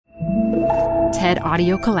TED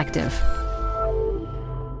Audio Collective.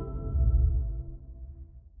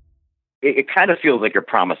 It kind of feels like you're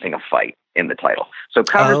promising a fight in the title. So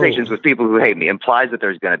Conversations with People Who Hate Me implies that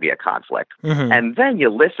there's going to be a conflict. Mm-hmm. And then you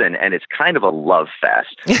listen, and it's kind of a love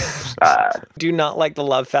fest. Do you not like the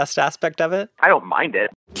love fest aspect of it? I don't mind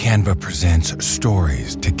it. Canva presents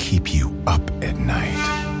stories to keep you up at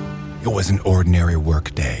night. It was an ordinary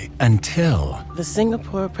workday until... The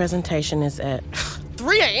Singapore presentation is at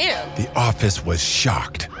 3 a.m. The office was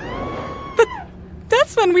shocked. But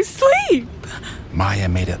that's when we sleep. Maya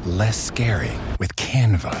made it less scary with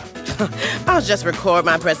Canva. I'll just record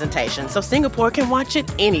my presentation so Singapore can watch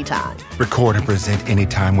it anytime. Record and present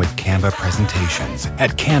anytime with Canva presentations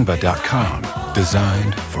at canva.com.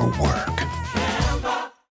 Designed for work.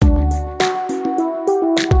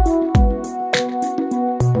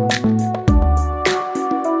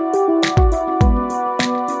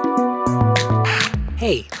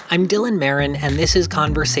 Hey, I'm Dylan Marin, and this is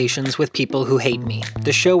Conversations with People Who Hate Me,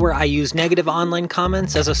 the show where I use negative online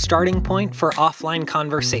comments as a starting point for offline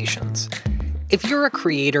conversations. If you're a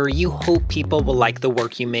creator, you hope people will like the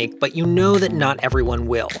work you make, but you know that not everyone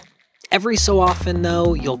will. Every so often,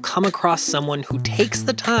 though, you'll come across someone who takes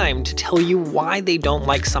the time to tell you why they don't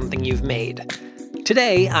like something you've made.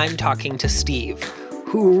 Today, I'm talking to Steve,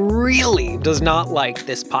 who really does not like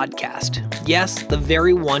this podcast. Yes, the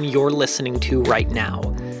very one you're listening to right now.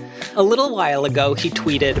 A little while ago, he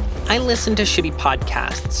tweeted, "I listen to shitty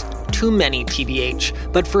podcasts, too many TBH,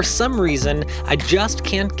 but for some reason, I just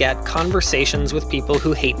can't get Conversations with People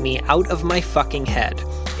Who Hate Me out of my fucking head.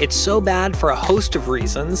 It's so bad for a host of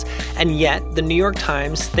reasons, and yet the New York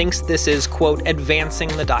Times thinks this is, quote, advancing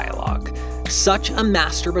the dialogue. Such a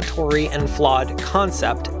masturbatory and flawed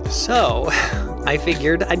concept, so I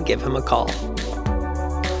figured I'd give him a call."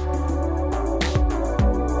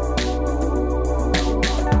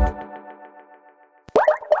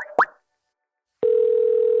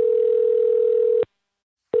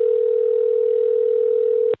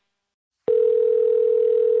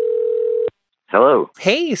 Hello.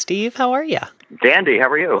 Hey, Steve, how are you? Dandy, how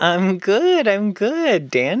are you? I'm good.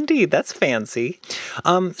 Dandy, that's fancy.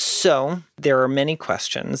 So there are many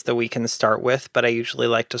questions that we can start with, but I usually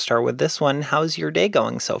like to start with this one. How's your day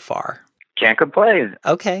going so far? Can't complain.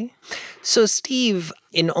 Okay. So, Steve,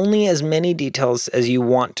 in only as many details as you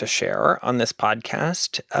want to share on this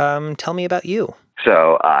podcast, tell me about you.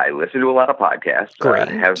 So I listen to a lot of podcasts. Great.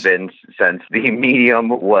 Have been since the medium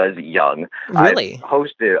was young. Really?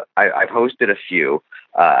 I've hosted a few.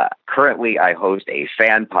 Currently, I host a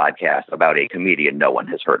fan podcast about a comedian no one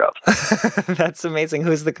has heard of. That's amazing.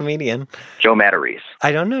 Who's the comedian? Joe Matarese.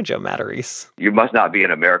 I don't know Joe Matarese. You must not be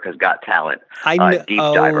an America's Got Talent deep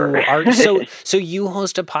diver. So you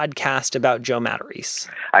host a podcast about Joe Matarese?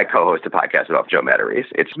 I co-host a podcast about Joe Matarese.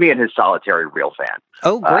 It's me and his solitary real fan.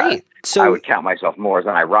 Oh, great. I would count myself more as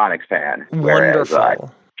an ironic fan. Wonderful. Whereas,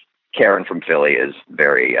 Karen from Philly is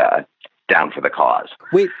very down for the cause.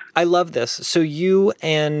 Wait, I love this. So you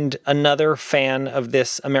and another fan of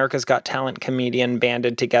this America's Got Talent comedian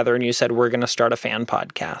banded together and you said, we're going to start a fan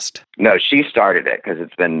podcast. No, she started it because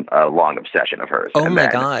it's been a long obsession of hers. Oh, my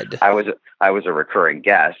God. I was a recurring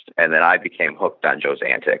guest, and then I became hooked on Joe's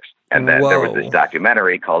antics. And then there was this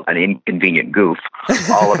documentary called An Inconvenient Goof,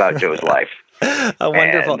 all about Joe's life.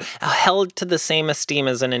 Wonderful. Held to the same esteem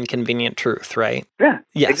as An Inconvenient Truth, right? Yeah,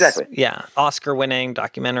 yes, exactly. Yeah, Oscar-winning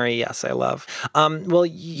documentary. Yes, I love. Well,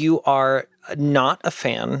 you are not a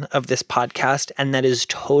fan of this podcast, and that is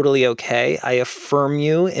totally okay. I affirm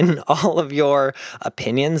you in all of your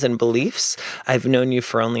opinions and beliefs. I've known you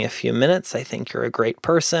for only a few minutes. I think you're a great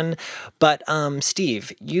person. But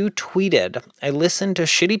Steve, you tweeted, "I listen to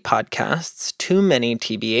shitty podcasts, too many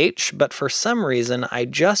TBH, but for some reason, I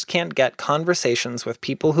just can't get Conversations with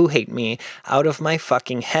People Who Hate Me out of my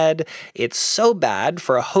fucking head. It's so bad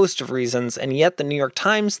for a host of reasons, and yet the New York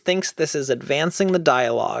Times thinks this is advancing the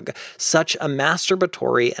dialogue. Such a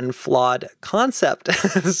masturbatory and flawed concept."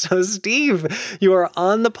 So, Steve, you are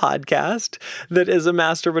on the podcast that is a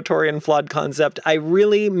masturbatory and flawed concept. I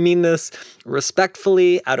really mean this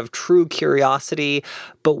respectfully, out of true curiosity.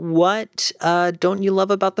 But what don't you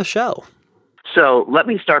love about the show? So let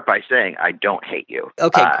me start by saying I don't hate you.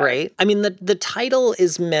 Okay, great. I mean, the title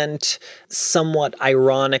is meant somewhat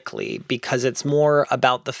ironically because it's more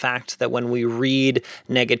about the fact that when we read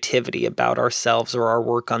negativity about ourselves or our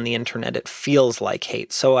work on the internet, it feels like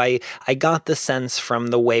hate. So I got the sense from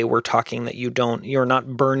the way we're talking that you're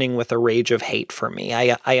not burning with a rage of hate for me.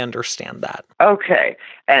 I understand that. Okay.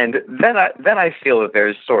 And then I feel that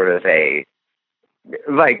there's sort of it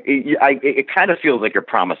kind of feels like you're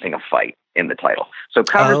promising a fight in the title. So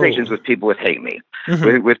conversations with people who hate me,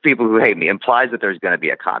 with people who hate me, implies that there's going to be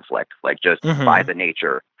a conflict, like just by the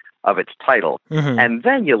nature of its title. And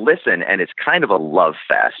then you listen, and it's kind of a love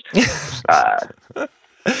fest.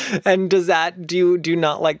 And do you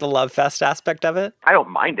not like the love fest aspect of it? I don't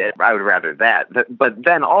mind it. I would rather that. But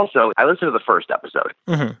then also, I listened to the first episode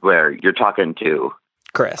where you're talking to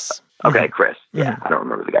Chris. Okay, Chris. Yeah, I don't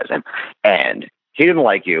remember the guy's name. And he didn't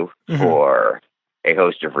like you for a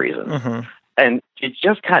host of reasons. And it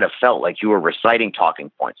just kind of felt like you were reciting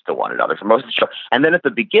talking points to one another for most of the show. And then at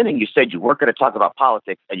the beginning, you said you weren't going to talk about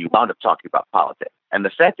politics, and you wound up talking about politics. And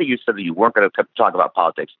the fact that you said that you weren't going to talk about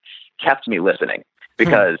politics kept me listening,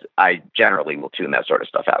 because I generally will tune that sort of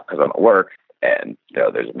stuff out because I'm at work, and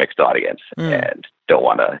there's a mixed audience, and don't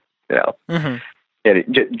want to,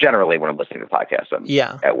 generally, when I'm listening to podcasts, I'm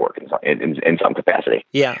at work in some capacity.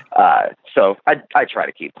 So I try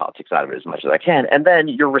to keep politics out of it as much as I can. And then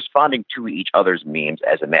you're responding to each other's memes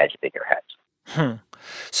as imagined in your heads.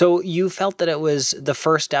 So you felt that the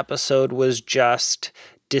first episode was just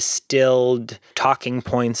distilled talking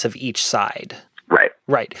points of each side.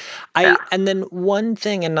 Right. And then one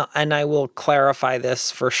thing, and I will clarify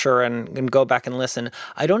this for sure and go back and listen.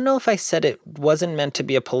 I don't know if I said it wasn't meant to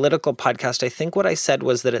be a political podcast. I think what I said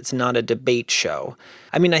was that it's not a debate show.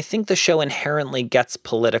 I mean, I think the show inherently gets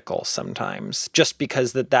political sometimes, just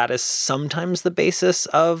because that is sometimes the basis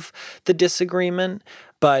of the disagreement.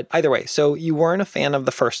 But either way, so you weren't a fan of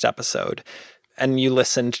the first episode. And you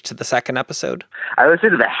listened to the second episode? I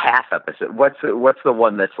listened to the half episode. What's the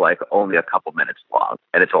one that's like only a couple minutes long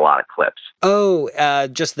and it's a lot of clips? Oh,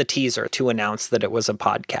 just the teaser to announce that it was a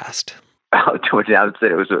podcast. Oh, to announce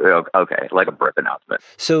that it was okay, like a brief announcement.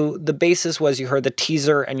 So the basis was you heard the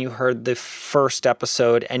teaser and you heard the first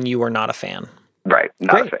episode, and you were not a fan. Right,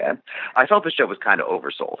 not a fan. I felt the show was kind of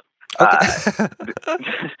oversold. Okay.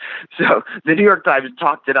 So the New York Times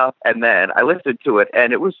talked it up, and then I listened to it,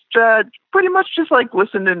 and it was pretty much just like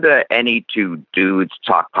listening to any two dudes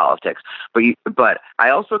talk politics. But I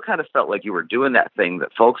also kind of felt like you were doing that thing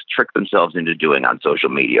that folks trick themselves into doing on social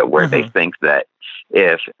media, where they think that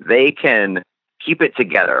if they can keep it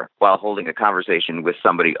together while holding a conversation with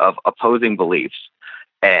somebody of opposing beliefs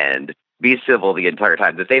and be civil the entire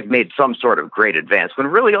time, that they've made some sort of great advance, when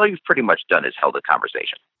really all you've pretty much done is held a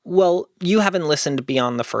conversation. Well, you haven't listened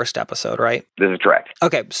beyond the first episode, right? This is correct.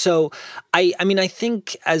 Okay, so I mean, I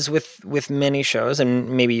think as with many shows, and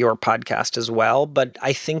maybe your podcast as well, but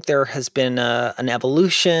I think there has been an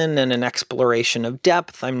evolution and an exploration of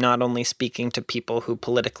depth. I'm not only speaking to people who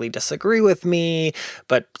politically disagree with me,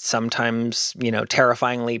 but sometimes,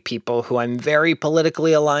 terrifyingly people who I'm very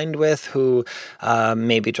politically aligned with, who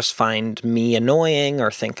maybe just find me annoying or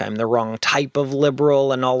think I'm the wrong type of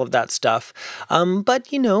liberal and all of that stuff. But,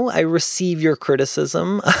 I receive your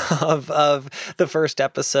criticism of the first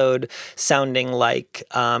episode sounding like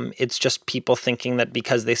it's just people thinking that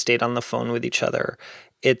because they stayed on the phone with each other.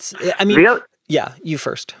 You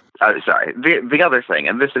first. Sorry. The other thing,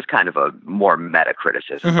 and this is kind of a more meta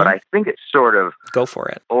criticism, but I think it sort of go for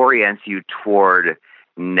it. Orients you toward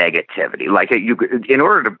negativity. Like in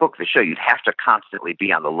order to book the show, you'd have to constantly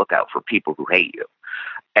be on the lookout for people who hate you.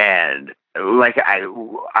 And like I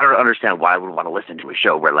don't understand why I would want to listen to a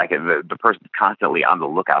show where like the person's constantly on the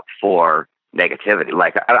lookout for negativity.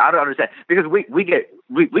 Like I don't understand, because we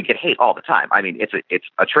get hate all the time. I mean, it's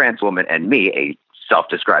a trans woman and me, a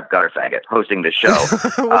self-described gutter faggot, hosting this show.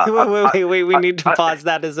 Wait, we need to pause.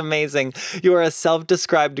 That is amazing. You are a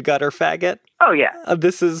self-described gutter faggot? Oh, yeah.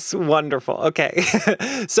 This is wonderful. Okay.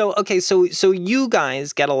 So you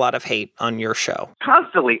guys get a lot of hate on your show.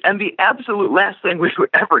 Constantly. And the absolute last thing we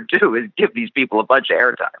would ever do is give these people a bunch of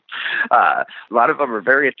airtime. A lot of them are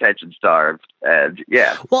very attention-starved. And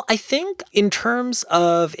yeah. Well, I think in terms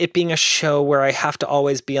of it being a show where I have to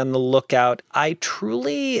always be on the lookout, I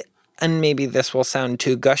truly... And maybe this will sound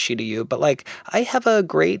too gushy to you, but like I have a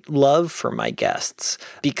great love for my guests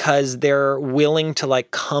because they're willing to like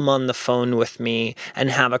come on the phone with me and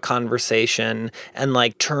have a conversation and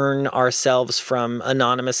like turn ourselves from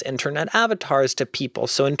anonymous internet avatars to people.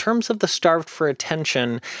 So in terms of the starved for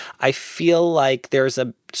attention, I feel like there's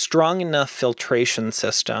a strong enough filtration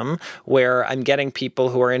system where I'm getting people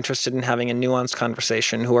who are interested in having a nuanced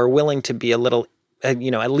conversation, who are willing to be a little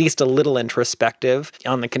at least a little introspective,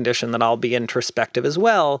 on the condition that I'll be introspective as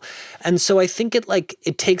well. And so I think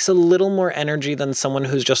it takes a little more energy than someone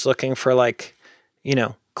who's just looking for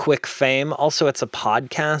quick fame. Also, it's a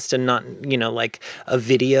podcast and not, like a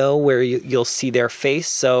video where you'll see their face.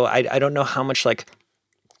 So I don't know how much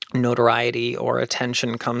notoriety or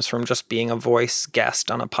attention comes from just being a voice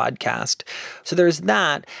guest on a podcast. So there's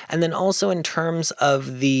that. And then also in terms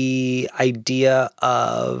of the idea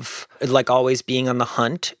of like always being on the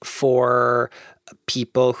hunt for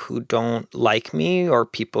people who don't like me or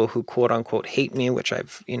people who quote unquote hate me, which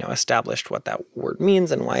I've, established what that word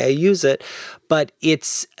means and why I use it. But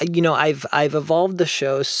it's, I've evolved the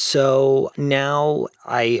show. So now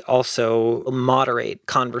I also moderate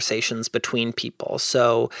conversations between people.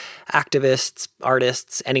 So activists,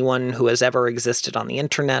 artists, anyone who has ever existed on the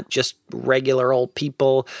internet, just regular old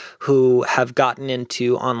people who have gotten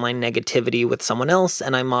into online negativity with someone else,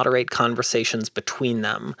 and I moderate conversations between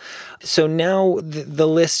them. So now the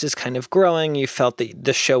list is kind of growing. You felt that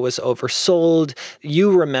the show was oversold.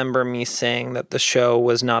 You remember me saying that the show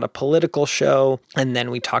was not a political show. And then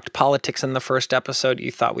we talked politics in the first episode.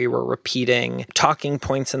 You thought we were repeating talking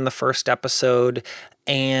points in the first episode.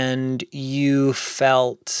 And you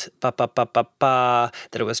felt that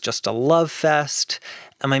it was just a love fest.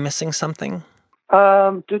 Am I missing something?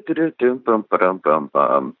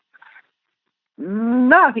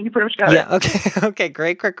 No, I think you pretty much got it. Yeah, okay. Okay,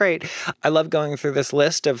 great. I love going through this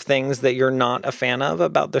list of things that you're not a fan of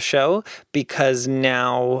about the show, because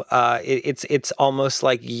now it's almost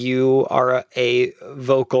like you are a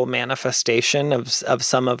vocal manifestation of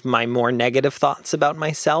some of my more negative thoughts about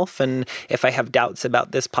myself. And if I have doubts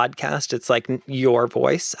about this podcast, it's like your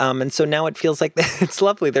voice. And so now it feels like it's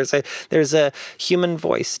lovely. There's a human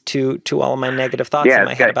voice to all of my negative thoughts in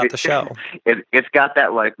my head about the show. It's got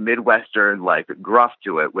that like Midwestern like gruff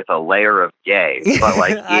to it with a layer of gay, but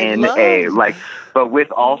like but with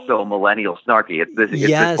also millennial snarky. It's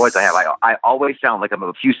this voice I have. I always sound like I'm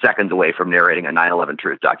a few seconds away from narrating a 9/11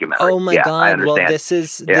 Truth documentary. Oh my God! I understand. Well, this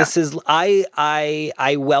is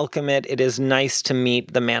I welcome it. It is nice to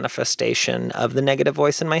meet the manifestation of the negative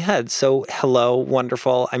voice in my head. So hello,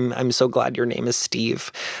 wonderful. I'm so glad your name is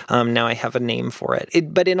Steve. Now I have a name for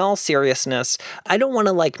it. But in all seriousness, I don't want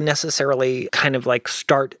to like necessarily kind of like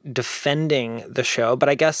start defending the show, but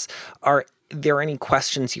I guess are there any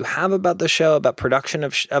questions you have about the show, about production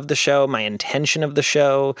of the show, my intention of the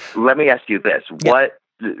show? Let me ask you this. Yeah.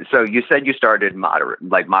 So you said you started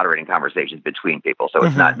moderating conversations between people, so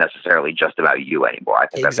it's not necessarily just about you anymore. I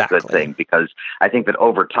think that's a good thing, because I think that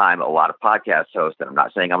over time, a lot of podcast hosts, and I'm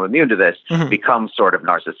not saying I'm immune to this, become sort of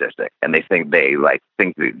narcissistic, and they think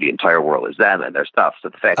the entire world is them and their stuff. So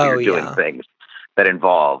the fact that you're doing things that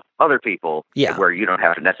involve other people where you don't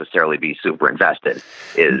have to necessarily be super invested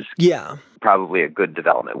is probably a good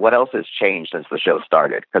development. What else has changed since the show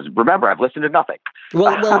started? Because remember, I've listened to nothing.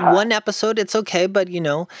 Well, one episode, it's okay, but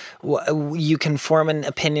you can form an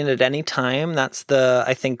opinion at any time. That's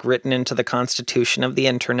I think, written into the constitution of the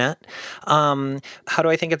internet. How do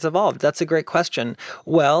I think it's evolved? That's a great question.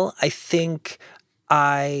 Well, I think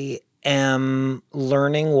I am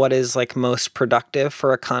learning what is like most productive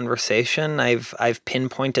for a conversation. I've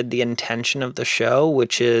pinpointed the intention of the show,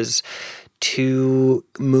 which is to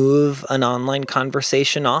move an online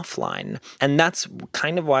conversation offline. And that's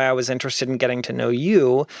kind of why I was interested in getting to know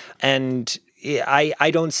you. And I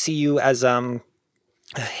don't see you as a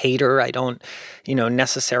hater. I don't,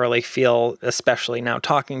 necessarily feel, especially now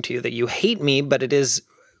talking to you, that you hate me, but it is,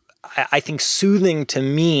 I think, soothing to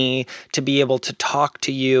me to be able to talk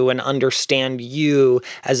to you and understand you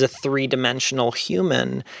as a three-dimensional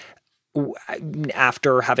human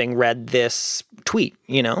after having read this tweet,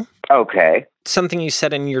 Okay. Something you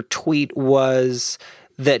said in your tweet was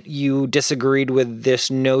that you disagreed with this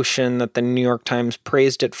notion that the New York Times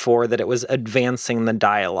praised it for, that it was advancing the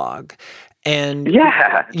dialogue. And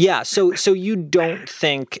so you don't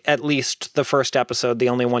think, at least the first episode, the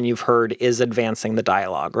only one you've heard, is advancing the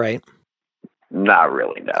dialogue, right? Not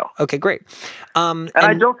really, no. Okay, great. And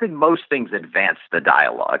I don't think most things advance the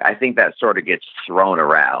dialogue. I think that sort of gets thrown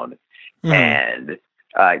around and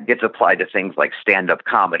gets applied to things like stand-up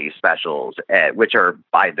comedy specials, which are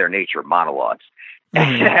by their nature monologues.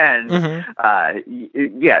 And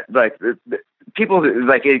people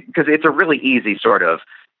like it because it's a really easy sort of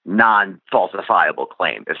non-falsifiable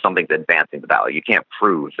claim if something's advancing the dialogue. You can't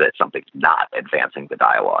prove that something's not advancing the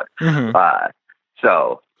dialogue.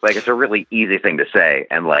 So like it's a really easy thing to say,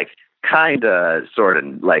 and like kind of sort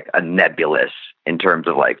of like a nebulous in terms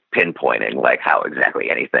of like pinpointing like how exactly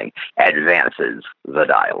anything advances the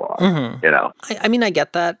dialogue. I mean, I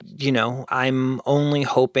get that. I'm only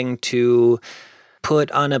hoping to put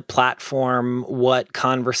on a platform what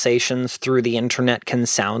conversations through the internet can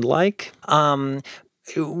sound like.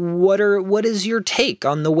 What is your take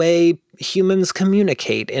on the way humans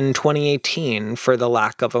communicate in 2018, for the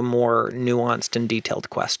lack of a more nuanced and detailed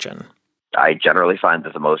question? I generally find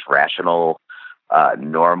that the most rational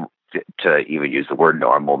normal, to even use the word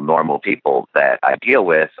normal people that I deal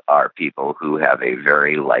with are people who have a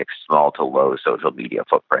very small to low social media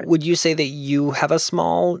footprint. Would you say that you have a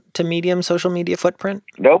small to medium social media footprint?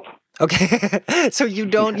 Nope. Okay. So you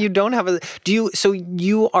don't have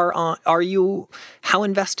are you, how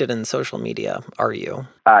invested in social media are you?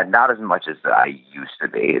 Not as much as I used to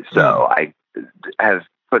be. So I have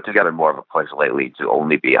put together more of a push lately to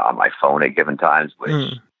only be on my phone at given times,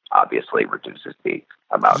 which obviously reduces the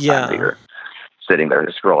amount of time that you're sitting there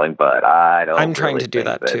scrolling. But I'm trying to do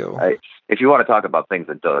that too. If you want to talk about things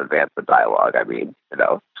that don't advance the dialogue, I mean,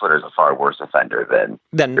 Twitter's a far worse offender than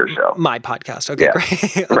your show. My podcast. Okay,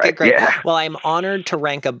 great. Okay, great. Yeah. Well, I'm honored to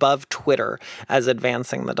rank above Twitter as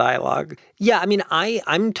advancing the dialogue. Yeah, I mean,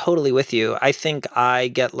 I'm totally with you. I think I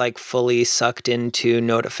get fully sucked into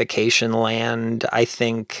notification land. I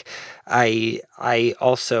think I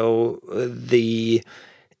also, the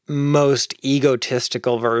most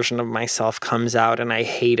egotistical version of myself comes out, and I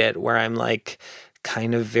hate it, where I'm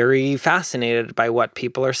kind of very fascinated by what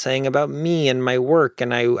people are saying about me and my work.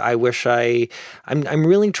 And I wish I'm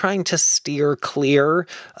really trying to steer clear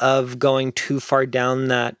of going too far down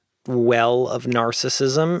that well of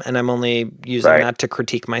narcissism. And I'm only using that to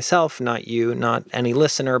critique myself, not you, not any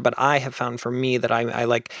listener. But I have found for me that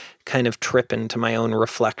I kind of trip into my own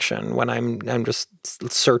reflection when I'm just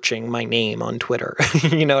searching my name on Twitter.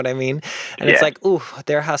 You know what I mean? And it's ooh,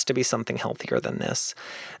 there has to be something healthier than this.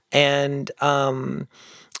 And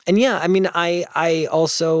yeah, I mean, I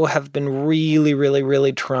also have been really, really,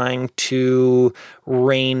 really trying to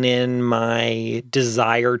rein in my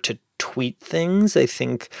desire to tweet things. I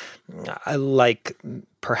think, like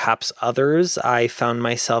perhaps others, I found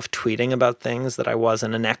myself tweeting about things that I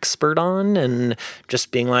wasn't an expert on, and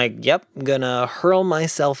just being yep, I'm gonna hurl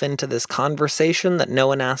myself into this conversation that no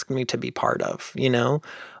one asked me to be part of,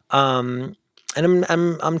 And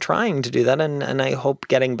I'm trying to do that, and I hope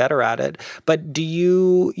getting better at it. But do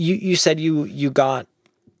you said you got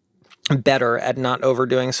better at not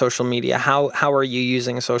overdoing social media. How are you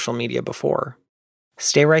using social media before?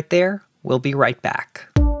 Stay right there. We'll be right back.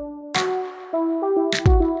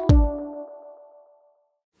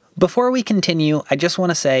 Before we continue, I just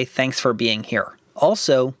want to say thanks for being here.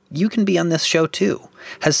 Also, you can be on this show too.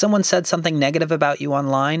 Has someone said something negative about you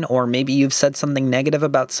online, or maybe you've said something negative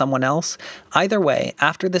about someone else? Either way,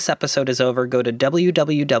 after this episode is over, go to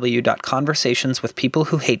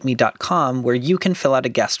www.conversationswithpeoplewhohateme.com where you can fill out a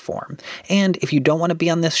guest form. And if you don't want to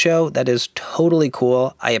be on this show, that is totally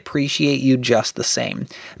cool. I appreciate you just the same.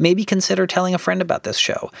 Maybe consider telling a friend about this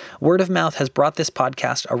show. Word of mouth has brought this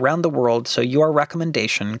podcast around the world, so your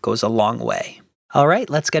recommendation goes a long way. All right,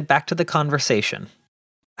 let's get back to the conversation.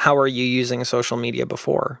 How are you using social media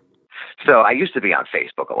before? So I used to be on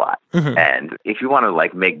Facebook a lot. Mm-hmm. And if you want to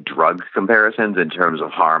make drug comparisons in terms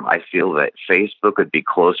of harm, I feel that Facebook would be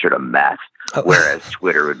closer to meth, whereas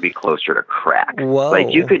Twitter would be closer to crack. Whoa.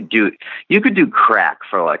 You could do crack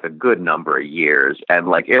for a good number of years,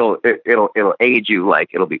 and it'll age you,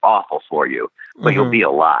 it'll be awful for you, but you'll be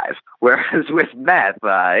alive. Whereas with meth,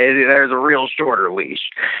 there's a real shorter leash.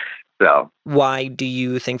 So, why do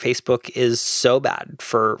you think Facebook is so bad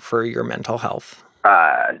for your mental health?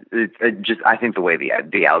 I think the way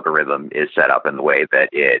the algorithm is set up and the way that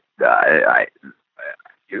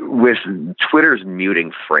with Twitter's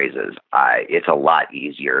muting phrases, it's a lot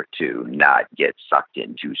easier to not get sucked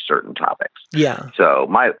into certain topics. Yeah. So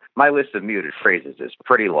my list of muted phrases is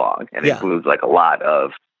pretty long and includes a lot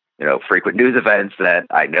of frequent news events that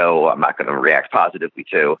I know I'm not going to react positively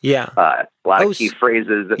to. Yeah. A lot of key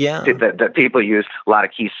phrases that people use, a lot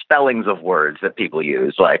of key spellings of words that people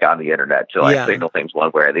use, on the internet to signal things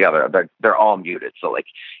one way or the other. They're all muted, so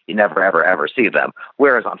you never ever see them.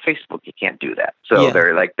 Whereas on Facebook, you can't do that. So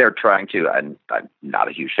they're trying to. I'm not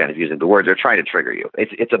a huge fan of using the words. They're trying to trigger you.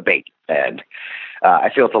 It's a bait, and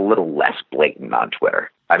I feel it's a little less blatant on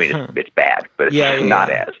Twitter. I mean, it's bad, but it's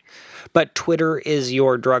not as. But Twitter is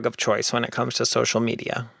your drug of choice when it comes to social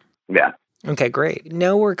media. Yeah. Okay, great.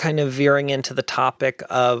 Now we're kind of veering into the topic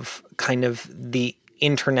of kind of the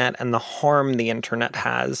internet and the harm the internet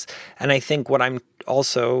has. And I think what I'm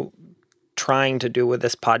also trying to do with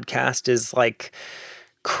this podcast is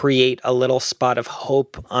create a little spot of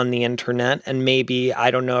hope on the internet. And maybe,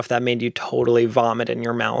 I don't know if that made you totally vomit in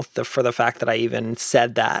your mouth for the fact that I even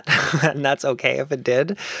said that. And that's okay if it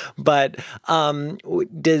did. But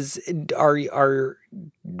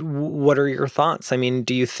what are your thoughts? I mean,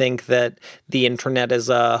 do you think that the internet is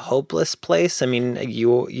a hopeless place? I mean,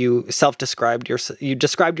 you described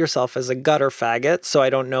yourself as a gutter faggot. So I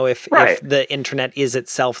don't know if the internet is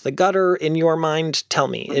itself the gutter in your mind. Tell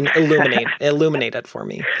me, illuminate it for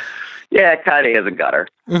me. Yeah, it kind of is a gutter.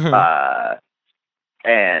 Mm-hmm.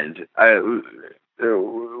 And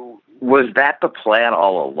was that the plan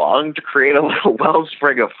all along, to create a little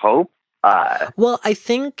wellspring of hope? Well, I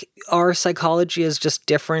think our psychology is just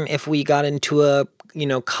different if we got into a,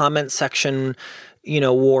 comment section,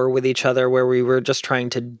 war with each other where we were just trying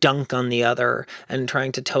to dunk on the other and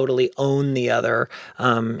trying to totally own the other,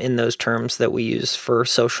 in those terms that we use for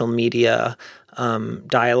social media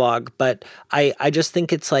dialogue. But I just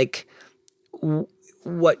think it's like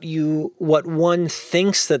what one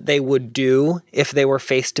thinks that they would do if they were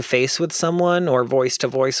face to face with someone or voice to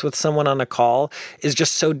voice with someone on a call is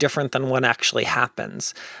just so different than what actually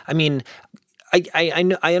happens. I mean,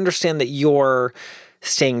 I understand that you're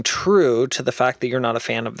staying true to the fact that you're not a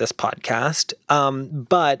fan of this podcast,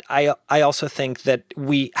 but I also think that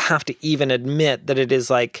we have to even admit that it is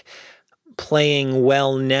like playing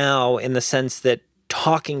well now, in the sense that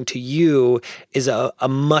talking to you is a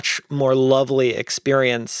much more lovely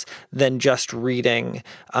experience than just reading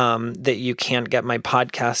that you can't get my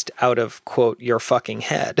podcast out of, quote, your fucking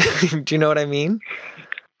head. Do you know what I mean?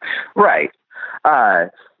 Right.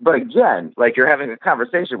 But again, like, you're having a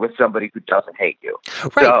conversation with somebody who doesn't hate you.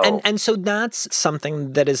 Right. So, and so that's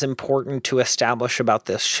something that is important to establish about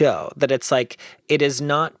this show, that it's like, it is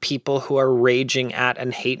not people who are raging at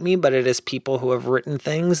and hate me, but it is people who have written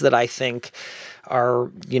things that I think are,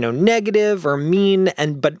 negative or mean.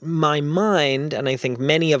 But my mind, and I think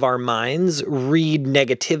many of our minds, read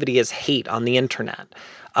negativity as hate on the internet.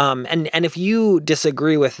 And if you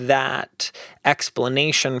disagree with that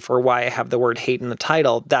explanation for why I have the word hate in the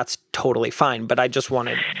title, that's totally fine. But I just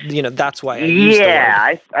wanted, that's why I used the word.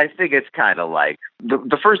 Yeah, I think it's kind of like,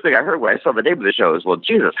 the first thing I heard when I saw the name of the show is, well,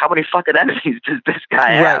 Jesus, how many fucking enemies does this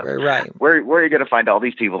guy have? Right. Where are you going to find all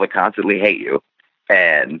these people that constantly hate you?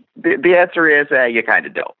 And the answer is, you kind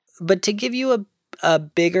of don't. But to give you a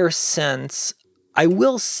bigger sense, I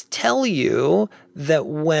will tell you that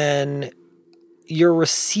when you're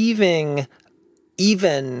receiving,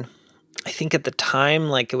 even, I think at the time,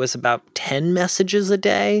 like, it was about 10 messages a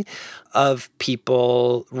day of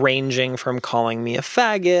people ranging from calling me a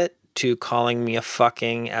faggot to calling me a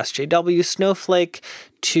fucking SJW snowflake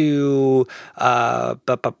to to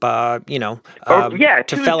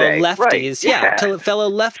fellow lefties, right. To fellow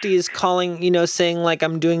lefties calling, saying like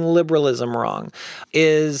I'm doing liberalism wrong,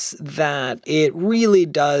 is that it really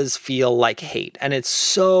does feel like hate, and it's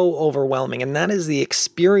so overwhelming, and that is the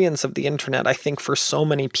experience of the internet, I think, for so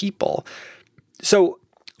many people. So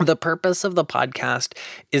the purpose of the podcast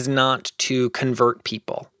is not to convert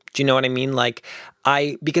people. Do you know what I mean? Like,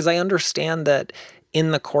 because I understand that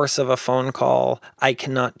in the course of a phone call, I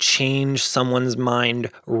cannot change someone's mind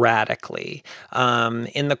radically.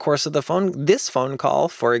 In the course of this phone call,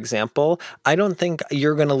 for example, I don't think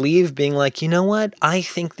you're going to leave being like, you know what? I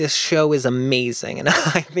think this show is amazing, and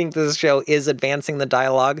I think this show is advancing the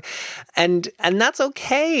dialogue, and that's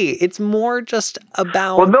okay. It's more just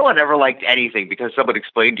about. Well, no one ever liked anything because someone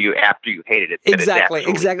explained to you after you hated it. Exactly.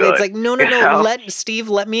 Good. It's like, no.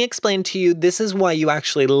 Let me explain to you. This is why you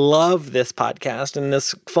actually love this podcast. And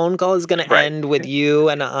this phone call is going to end with you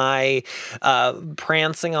and I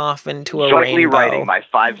prancing off into a jointly rainbow. Writing my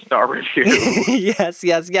 5-star review. Yes.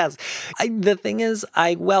 The thing is,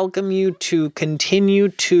 I welcome you to continue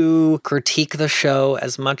to critique the show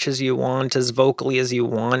as much as you want, as vocally as you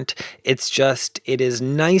want. It's just, it is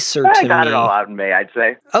nicer to me. I got it all out in May, I'd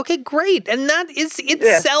say. Okay, great. And that is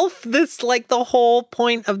itself this, like, the whole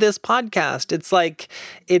point of this podcast. It's like,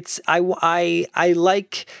 I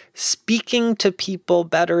like speaking to people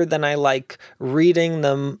better than I like reading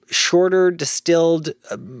them shorter, distilled,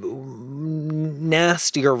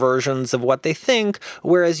 nastier versions of what they think,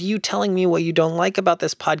 whereas you telling me what you don't like about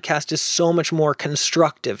this podcast is so much more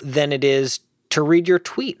constructive than it is to read your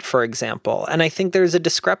tweet, for example. And I think there's a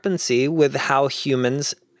discrepancy with how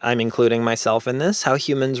humans, I'm including myself in this, how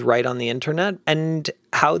humans write on the internet and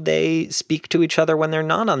how they speak to each other when they're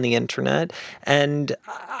not on the internet. And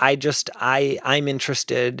I'm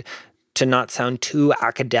interested, to not sound too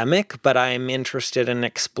academic, but I'm interested in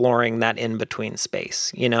exploring that in-between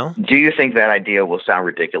space, Do you think that idea will sound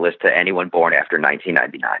ridiculous to anyone born after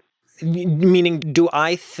 1999? Meaning, do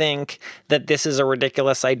I think that this is a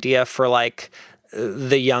ridiculous idea for, like,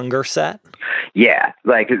 the younger set? Yeah,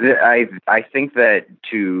 like, I think that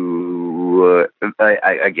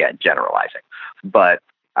again, generalizing, but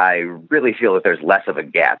I really feel that there's less of a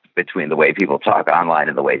gap between the way people talk online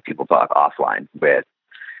and the way people talk offline with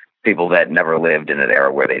people that never lived in an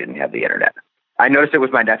era where they didn't have the internet. I noticed it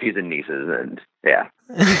with my nephews and nieces, and yeah.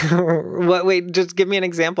 Wait, just give me an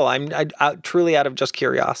example. I'm truly out of just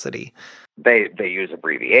curiosity. They use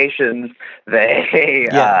abbreviations. They'll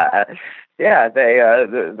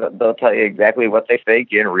tell you exactly what they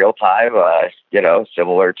think in real time.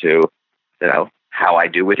 Similar to how I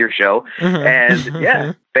do with your show. And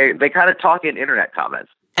they kind of talk in internet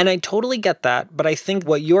comments. And I totally get that, but I think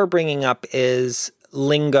what you're bringing up is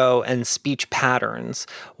lingo and speech patterns.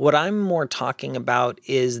 What I'm more talking about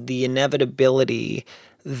is the inevitability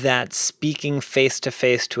that speaking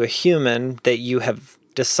face-to-face to a human that you have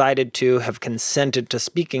decided to, have consented to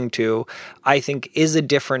speaking to, I think is a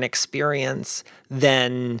different experience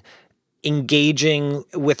than engaging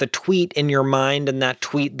with a tweet in your mind and that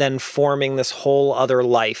tweet then forming this whole other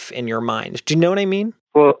life in your mind. Do you know what I mean?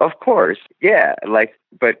 Well, of course. Yeah.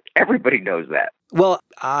 But everybody knows that. Well,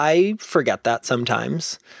 I forget that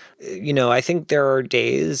sometimes. I think there are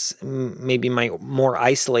days, maybe my more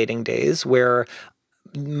isolating days, where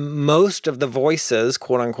most of the voices,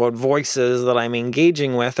 quote unquote, voices that I'm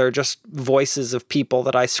engaging with are just voices of people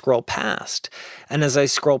that I scroll past. And as I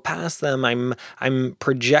scroll past them, I'm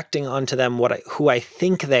projecting onto them who I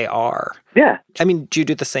think they are. Yeah. I mean, do you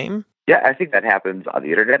do the same? Yeah, I think that happens on the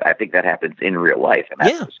internet. I think in in real life. And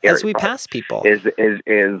that's the scary as we part. pass people.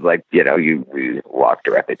 Is like, you walk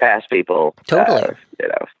directly past people. Totally.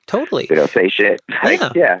 Totally. They don't say shit.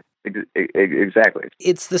 Exactly.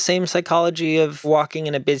 It's the same psychology of walking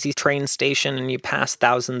in a busy train station and you pass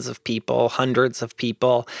thousands of people, hundreds of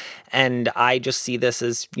people, and I just see this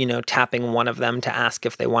as, tapping one of them to ask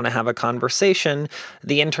if they want to have a conversation.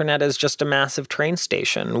 The internet is just a massive train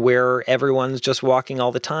station where everyone's just walking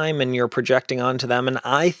all the time and you're projecting onto them. And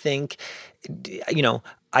I think,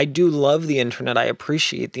 I do love the internet. I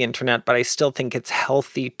appreciate the internet, but I still think it's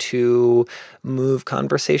healthy to move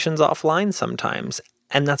conversations offline sometimes.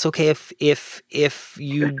 And that's okay if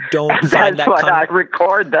you don't find that. That's why I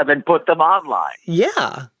record them and put them online.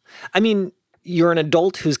 Yeah. I mean, you're an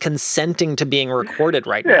adult who's consenting to being recorded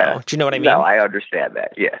right now. Do you know what I mean? No, I understand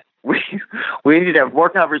that. Yeah. We need to have more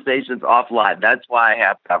conversations offline. That's why I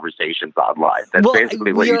have conversations online. That's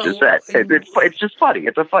basically what you just said. It's just funny.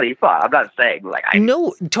 It's a funny thought. I'm not saying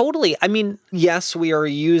No, totally. I mean, yes, we are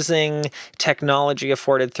using technology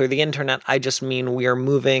afforded through the internet. I just mean we are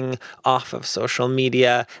moving off of social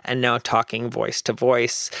media and now talking voice to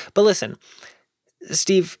voice. But listen,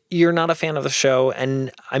 Steve, you're not a fan of the show,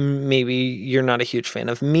 and maybe you're not a huge fan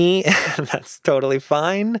of me. That's totally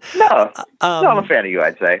fine. No, I'm a fan of you,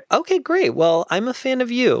 I'd say. Okay, great. Well, I'm a fan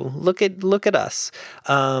of you. Look at us.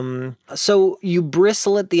 So you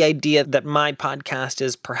bristle at the idea that my podcast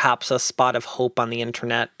is perhaps a spot of hope on the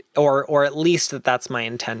internet, or at least that's my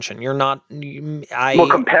intention. You're not. Well,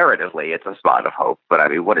 comparatively, it's a spot of hope. But I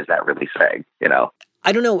mean, what is that really saying?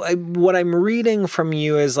 I don't know. What I'm reading from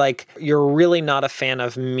you is you're really not a fan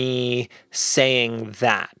of me saying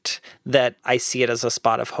that I see it as a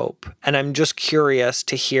spot of hope. And I'm just curious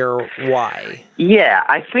to hear why. Yeah,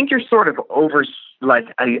 I think you're sort of I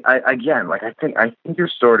think you're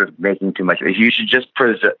sort of making too much. You should just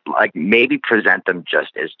maybe present them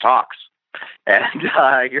just as talks. And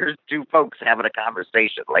here's two folks having a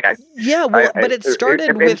conversation. But it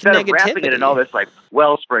started with instead negativity. Of wrapping it in all this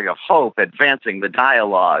wellspring of hope, advancing the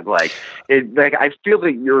dialogue. I feel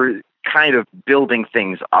that you're kind of building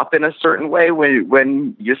things up in a certain way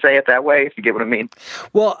when you say it that way. If you get what I mean.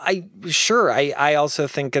 Well, I also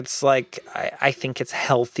think it's I think it's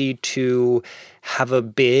healthy to have a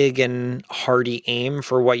big and hearty aim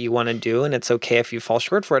for what you want to do, and it's okay if you fall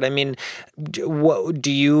short for it. I mean, what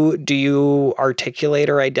do you articulate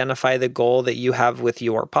or identify the goal that you have with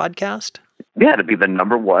your podcast? Yeah, to be the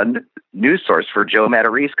number one news source for Joe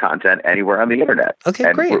Matarese content anywhere on the internet.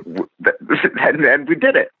 Okay, great. And we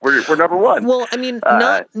did it. We're number one. Well, I mean,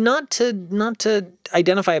 not to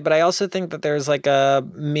identify it, but I also think that there's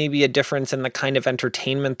maybe a difference in the kind of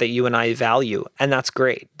entertainment that you and I value, and that's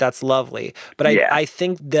great. That's lovely. But I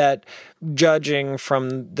think that judging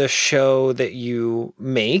from the show that you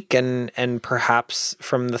make and perhaps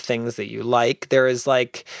from the things that you like, there is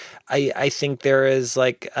I think there is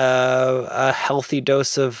a healthy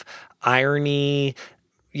dose of irony,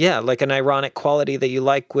 an ironic quality that you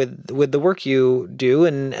like with the work you do,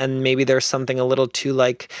 and maybe there's something a little too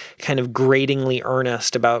kind of gratingly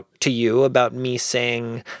earnest about me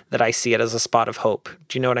saying that I see it as a spot of hope.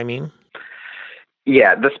 Do you know what I mean?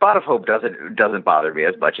 Yeah, the spot of hope doesn't bother me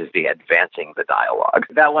as much as the advancing the dialogue.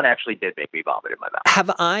 That one actually did make me vomit in my mouth. Have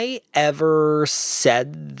I ever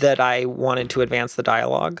said that I wanted to advance the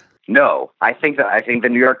dialogue? No, I think the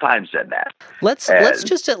New York Times said that. Let's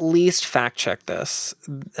just at least fact check this.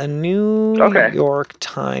 A New York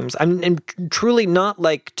Times. I'm truly not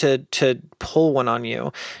to pull one on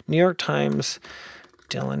you. New York Times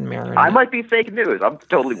Dylan Marron. I might be fake news. I'm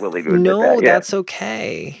totally willing to admit that. No, Yeah. that's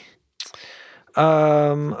okay.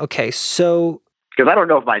 Okay, so... Because I don't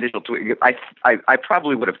know if my initial tweet, I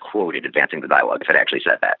probably would have quoted advancing the dialogue if it actually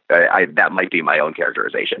said that. That might be my own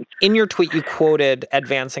characterization. In your tweet, you quoted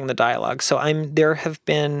advancing the dialogue. So there have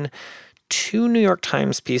been 2 New York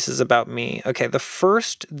Times pieces about me. Okay,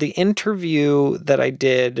 the interview that I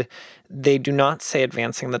did, they do not say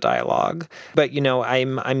advancing the dialogue, but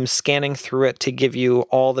I'm scanning through it to give you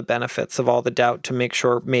all the benefits of all the doubt to make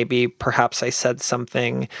sure maybe perhaps I said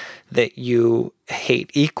something that you hate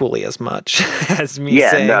equally as much as me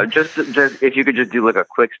saying. Yeah, no, just if you could just do like a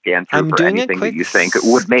quick scan through for anything that you think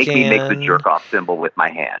would make me make the jerk off symbol with my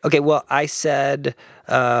hand. Okay, well, I said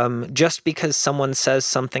just because someone says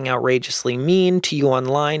something outrageously mean to you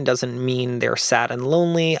online doesn't mean they're sad and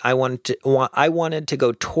lonely. I wanted to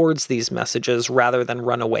go towards these messages rather than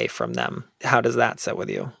run away from them. How does that sit with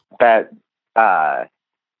you? That's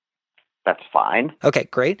fine. Okay,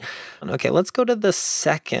 great. Okay, let's go to the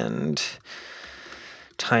second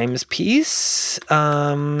Times piece.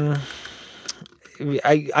 I'm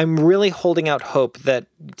really holding out hope that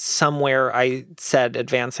somewhere I said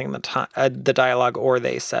advancing the dialogue or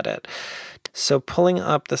they said it. So pulling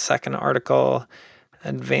up the second article,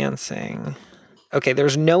 advancing. Okay,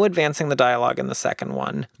 there's no advancing the dialogue in the second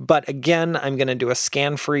one. But again, I'm going to do a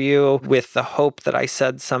scan for you with the hope that I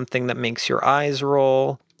said something that makes your eyes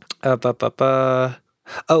roll. Oh,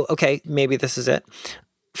 okay, maybe this is it.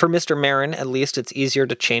 For Mr. Marron, at least it's easier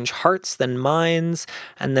to change hearts than minds,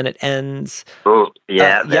 and then it ends. Oh,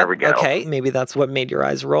 yeah, there we go. Okay, maybe that's what made your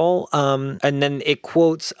eyes roll. And then it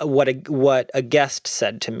quotes what a guest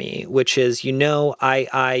said to me, which is, you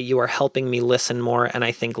are helping me listen more, and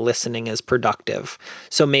I think listening is productive.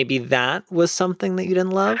 So maybe that was something that you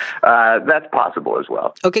didn't love? That's possible as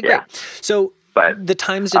well. Okay, great. Yeah. So but the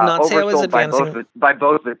Times did not say I was advancing. By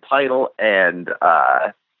both the title and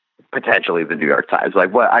potentially the New York Times.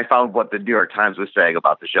 I found what the New York Times was saying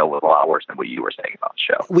about the show was a lot worse than what you were saying about the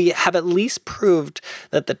show. We have at least proved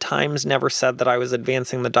that the Times never said that I was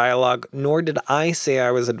advancing the dialogue, nor did I say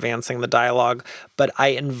I was advancing the dialogue, but I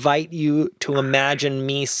invite you to imagine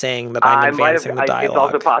me saying that I'm advancing the dialogue. It's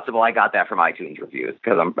also possible I got that from iTunes reviews,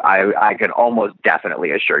 because I can almost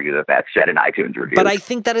definitely assure you that that's said in iTunes reviews. But I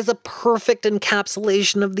think that is a perfect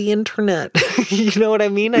encapsulation of the internet. You know what I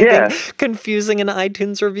mean? I think confusing an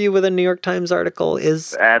iTunes review with a New York Times article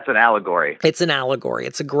is... That's an allegory. It's an allegory.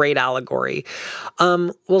 It's a great allegory.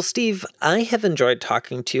 Well, Steve, I have enjoyed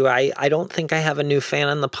talking to you. I don't think I have a new fan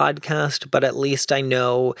on the podcast, but at least I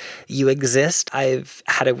know you exist. I've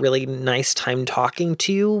had a really nice time talking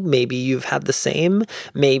to you. Maybe you've had the same.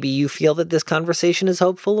 Maybe you feel that this conversation is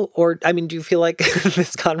hopeful, or, do you feel like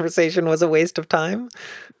this conversation was a waste of time?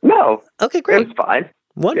 No. Okay, great. It was fine.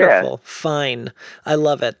 Wonderful. Yeah. Fine. I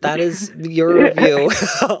love it. That is your review.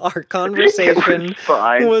 Our conversation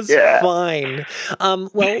was fine.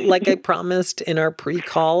 Well, like I promised in our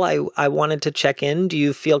pre-call, I wanted to check in. Do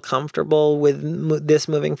you feel comfortable with this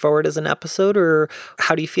moving forward as an episode, or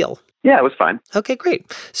how do you feel? Yeah, it was fine. Okay,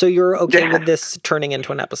 great. So you're okay with this turning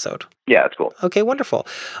into an episode? Yeah, that's cool. Okay, wonderful.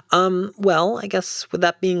 Well, I guess with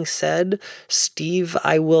that being said, Steve,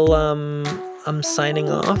 I will, I'm signing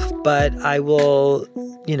off, but I will,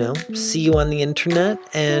 see you on the internet,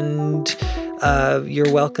 and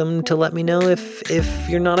you're welcome to let me know if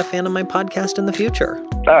you're not a fan of my podcast in the future.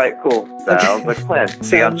 All right, cool. Sounds like a plan.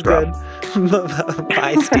 Sounds good.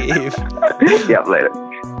 Bye, Steve. Yeah, later.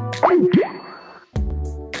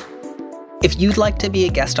 If you'd like to be a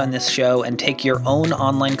guest on this show and take your own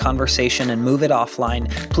online conversation and move it offline,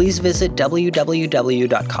 please visit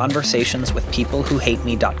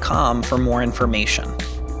www.conversationswithpeoplewhohateme.com for more information.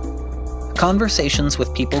 Conversations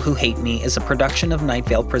with People Who Hate Me is a production of Night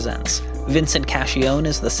Vale Presents. Vincent Cascione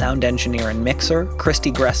is the sound engineer and mixer.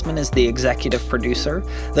 Christy Gressman is the executive producer.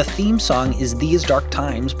 The theme song is These Dark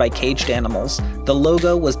Times by Caged Animals. The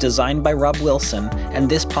logo was designed by Rob Wilson, and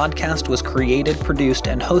this podcast was created, produced,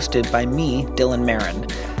 and hosted by me, Dylan Marron.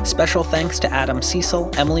 Special thanks to Adam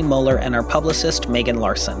Cecil, Emily Moeller, and our publicist, Megan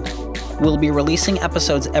Larson. We'll be releasing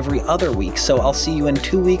episodes every other week, so I'll see you in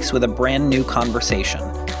 2 weeks with a brand new conversation.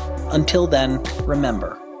 Until then,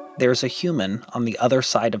 remember, there's a human on the other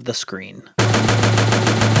side of the screen.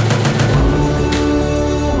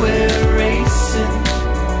 We're racing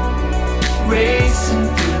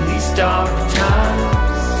through these dark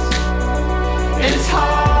times, and it's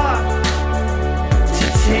hard to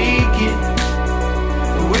take it,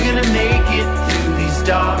 but we're gonna make it through these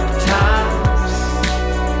dark times,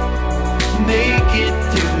 make it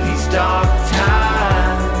through these dark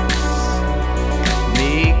times,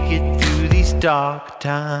 make it through these dark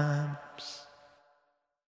times.